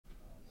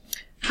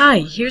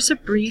Hi, here's a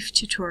brief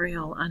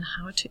tutorial on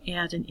how to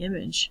add an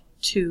image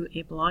to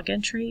a blog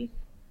entry,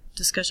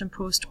 discussion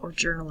post, or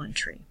journal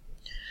entry.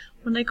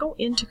 When I go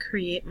in to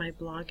create my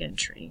blog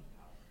entry,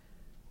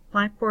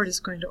 Blackboard is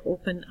going to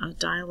open a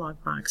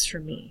dialog box for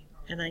me,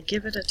 and I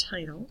give it a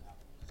title.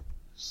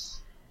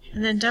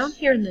 And then down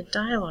here in the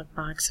dialog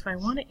box, if I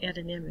want to add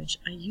an image,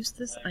 I use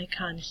this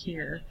icon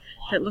here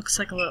that looks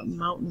like a little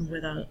mountain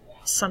with a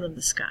sun in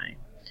the sky.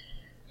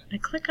 I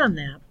click on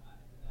that,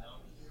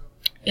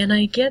 and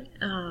I get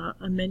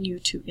a menu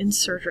to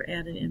insert or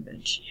add an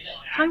image.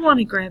 If I want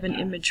to grab an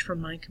image from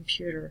my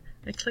computer,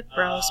 I click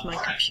Browse My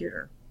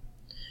Computer.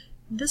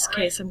 In this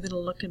case, I'm going to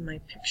look in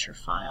my picture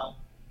file.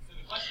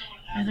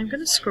 And I'm going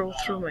to scroll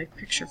through my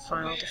picture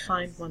file to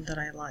find one that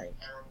I like.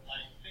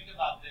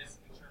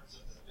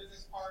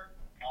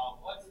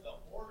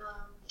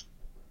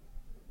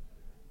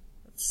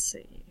 Let's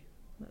see.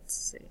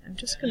 I'm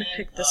just going to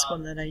pick this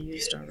one that I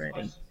used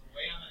already.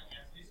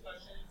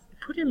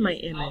 I put in my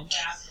image,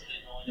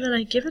 and then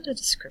I give it a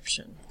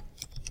description.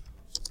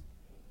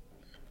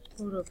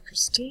 Photo of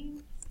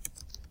Christine,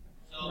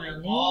 my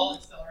name,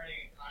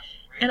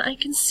 and I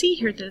can see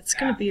here that it's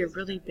going to be a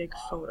really big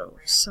photo,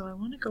 so I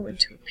want to go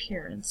into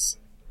Appearance.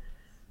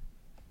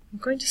 I'm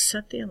going to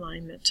set the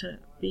alignment to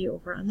be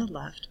over on the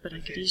left, but I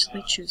could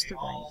easily choose the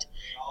right.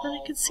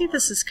 And I can see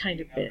this is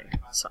kind of big,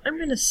 so I'm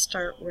going to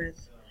start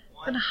with,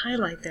 I'm going to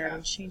highlight that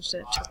and change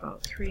that to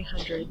about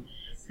 300,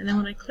 and then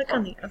when I click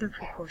on the other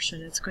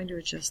proportion, it's going to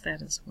adjust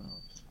that as well.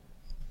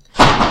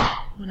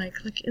 When I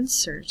click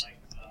Insert,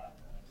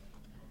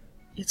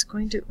 it's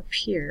going to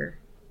appear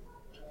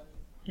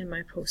in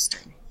my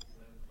posting,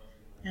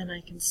 and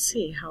I can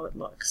see how it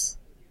looks.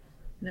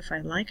 And if I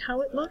like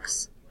how it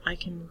looks, I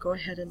can go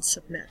ahead and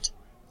submit.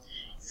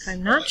 If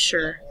I'm not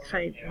sure if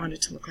I want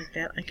it to look like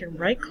that, I can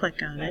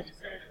right-click on it,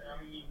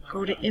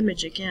 go to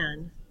Image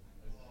again,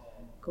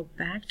 go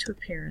back to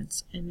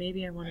Appearance, and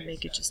maybe I want to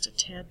make it just a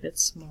tad bit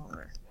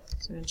smaller.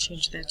 So I'm going to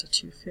change that to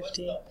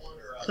 250,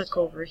 click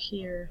over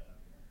here,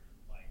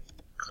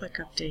 click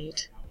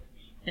Update,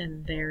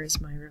 and there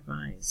is my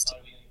revised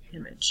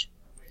image.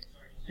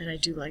 And I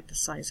do like the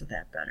size of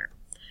that better.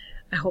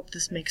 I hope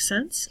this makes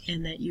sense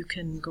and that you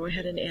can go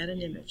ahead and add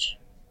an image.